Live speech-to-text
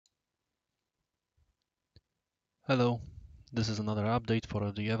Hello, this is another update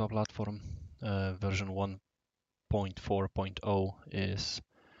for the EVA platform. Version 1.4.0 is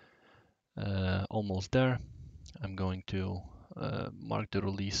almost there. I'm going to mark the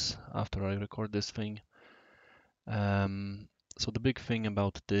release after I record this thing. So the big thing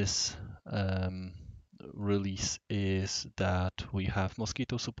about this release is that we have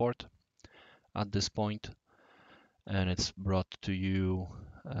Mosquito support at this point, and it's brought to you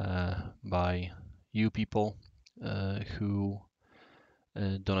by you people who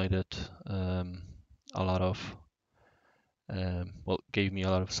donated a lot of gave me a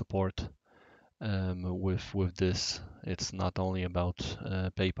lot of support with this. It's not only about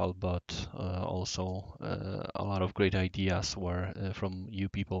PayPal, but also a lot of great ideas were from you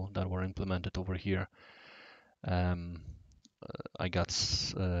people that were implemented over here. Um, I got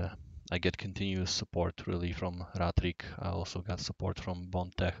I get continuous support really from Ratrik. I also got support from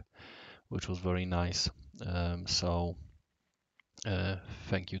Bontech, which was very nice. So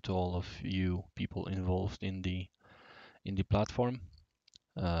thank you to all of you people involved in the platform.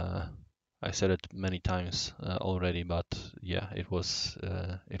 Uh, I said it many times already, but yeah, it was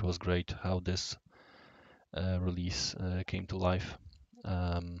great how this release came to life.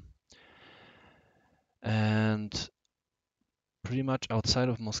 Um, and pretty much outside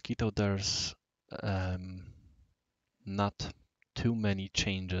of Mosquito, there's um, not too many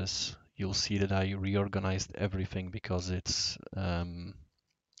changes. You'll see that I reorganized everything because I'm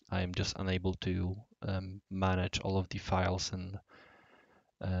just unable to manage all of the files and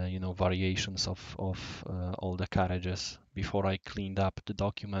variations of all the carriages. Before I cleaned up the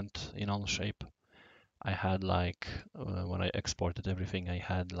document in Onshape, I had like when I exported everything, I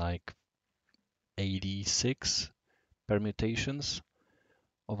had like 86 permutations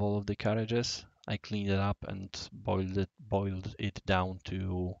of all of the carriages. I cleaned it up and boiled it down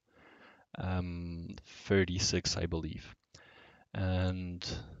to 36, I believe, and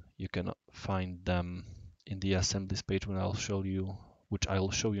you can find them in the assemblies page which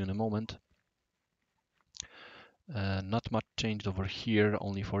I'll show you in a moment. Not much changed over here,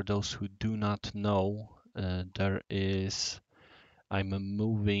 only for those who do not know, I'm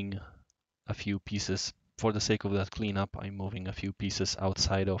moving a few pieces. For the sake of that cleanup, I'm moving a few pieces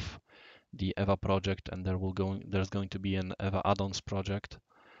outside of the EVA project, and there's going to be an EVA add-ons project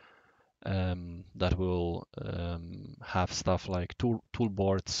that will have stuff like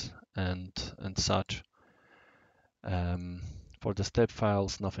toolboards and such. For the step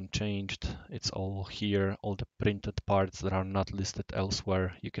files, nothing changed. It's all here. All the printed parts that are not listed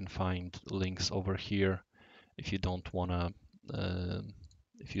elsewhere, you can find links over here if you don't wanna,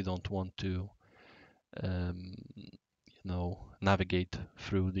 if you don't want to, navigate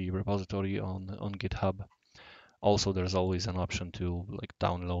through the repository on GitHub. Also, there's always an option to like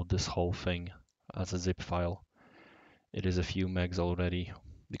download this whole thing as a zip file. It is a few megs already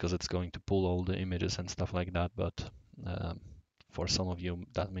because it's going to pull all the images and stuff like that, but um, for some of you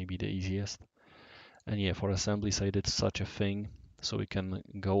that may be the easiest. And yeah, for assemblies I did such a thing, so we can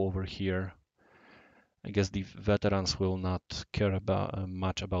go over here. I guess the veterans will not care about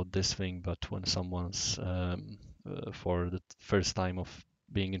much about this thing, but when someone's for the first time of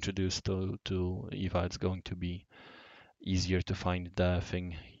being introduced to EVA, it's going to be easier to find the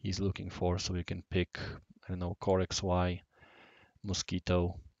thing he's looking for. So you can pick, I don't know, Core XY,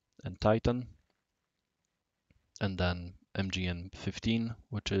 Mosquito, and Titan, and then MGN 15,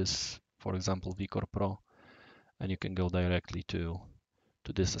 which is, for example, vCore Pro, and you can go directly to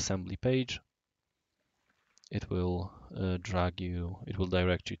this assembly page. It will it will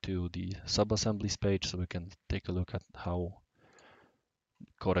direct you to the sub-assemblies page, so we can take a look at how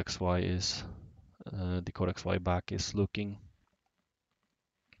Core XY is, the Core XY back is looking,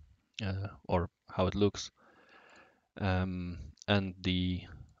 or how it looks, and the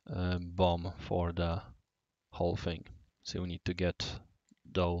BOM for the whole thing. So you need to get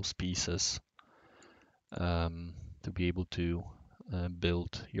those pieces to be able to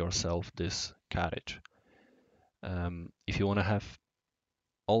build yourself this carriage. If you want to have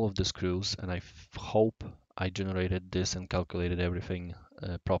all of the screws, and I hope I generated this and calculated everything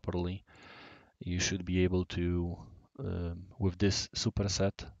properly, you should be able to, with this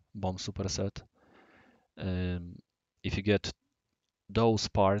superset, BOM superset, if you get those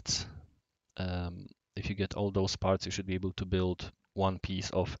parts, if you get all those parts, you should be able to build one piece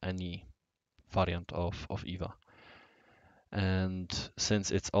of any variant of EVA. And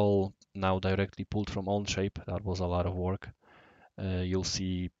since it's all now directly pulled from Onshape, that was a lot of work. You'll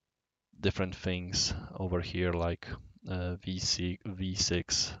see different things over here like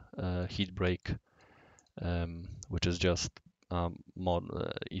V6 heat break, which is just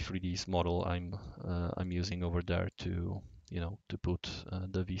E3D's model I'm using over there to to put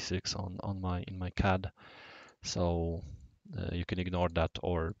the V6 on my in my CAD. So you can ignore that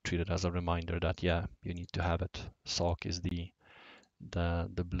or treat it as a reminder that yeah, you need to have it. SOC is the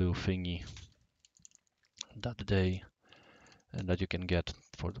blue thingy that they and that you can get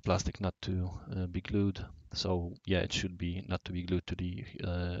for the plastic not to be glued. So yeah, it should be not to be glued to the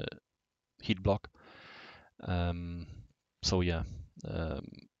heat block. Um, so yeah, um,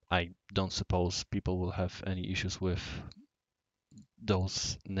 I don't suppose people will have any issues with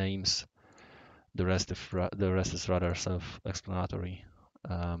those names. The rest is rather self-explanatory.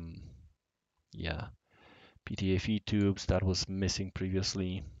 Um, yeah, PTFE tubes that was missing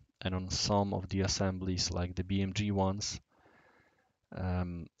previously, and on some of the assemblies, like the BMG ones,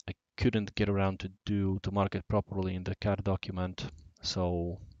 I couldn't get around to mark it properly in the CAD document,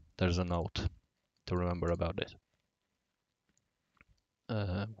 so there's a note to remember about it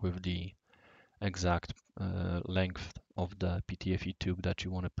with the exact length of the PTFE tube that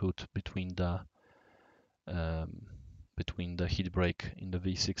you want to put um, between the heat break in the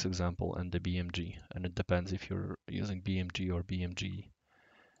V6 example and the BMG, and it depends if you're using BMG or BMG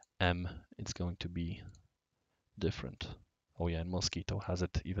M, it's going to be different. Oh yeah, and Mosquito has an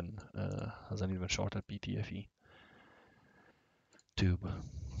even shorter PTFE tube.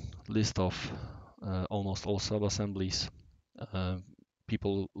 List of almost all sub-assemblies. Uh,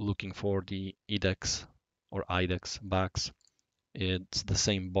 People looking for the IDEX or IDEX backs. It's the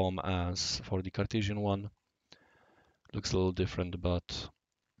same BOM as for the Cartesian one. Looks a little different, but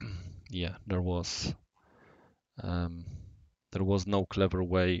yeah, um, there was no clever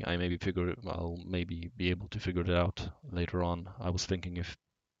way. I'll maybe be able to figure it out later on. I was thinking if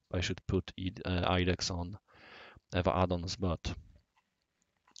I should put IDEX on EVA add-ons, but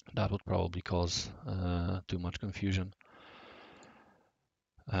that would probably cause too much confusion.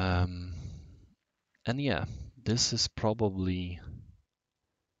 And yeah, this is probably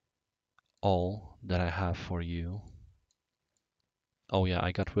all that I have for you. Oh yeah,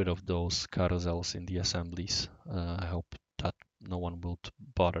 I got rid of those carousels in the assemblies. I hope that no one will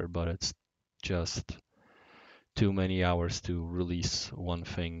bother, but it's just too many hours to release one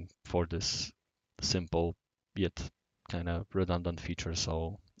thing for this simple yet kind of redundant feature,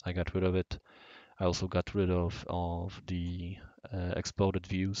 so I got rid of it. I also got rid of the exploded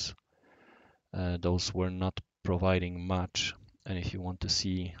views. Those were not providing much, and if you want to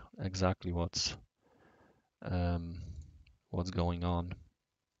see exactly um, what's going on,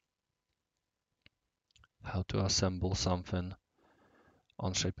 how to assemble something,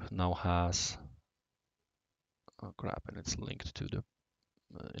 Onshape now has oh crap, and it's linked to the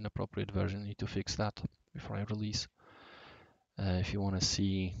inappropriate version. I need to fix that before I release. If you want to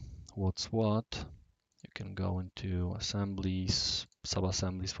see what's what, you can go into assemblies,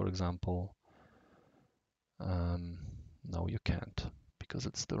 sub-assemblies, for example. No, you can't because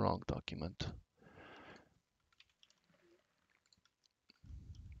it's the wrong document.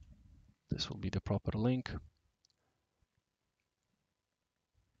 This will be the proper link.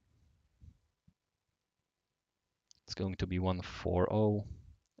 It's going to be 140.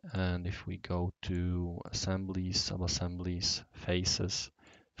 And if we go to assemblies, sub-assemblies, faces,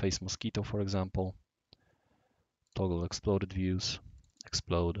 face mosquito, for example, toggle exploded views,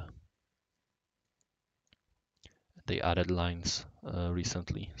 explode. They added lines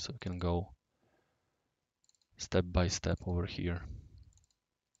recently, so you can go step by step over here.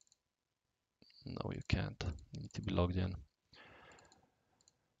 No, you can't. You need to be logged in.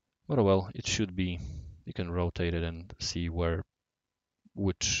 But well, it should be. You can rotate it and see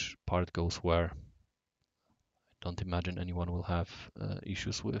which part goes where. I don't imagine anyone will have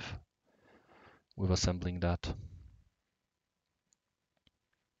issues with assembling that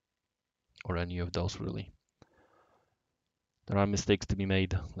or any of those really. There are mistakes to be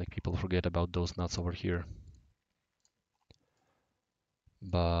made, like people forget about those nuts over here.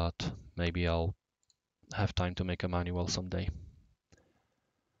 But maybe I'll have time to make a manual someday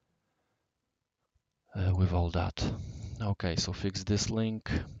with all that. Okay, so fix this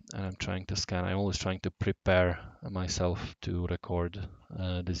link, and I'm trying to scan. I'm always trying to prepare myself to record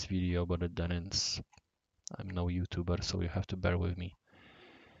this video, but then I'm no YouTuber, so you have to bear with me.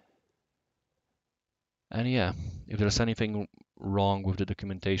 And yeah, if there's anything wrong with the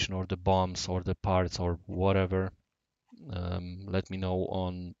documentation or the bombs or the parts or whatever, let me know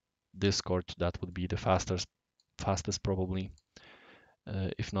on Discord. That would be the fastest probably.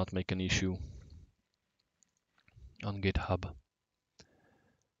 If not, make an issue on GitHub.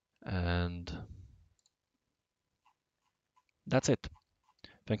 And that's it.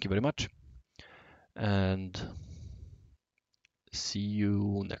 Thank you very much. And See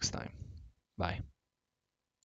you next time. Bye.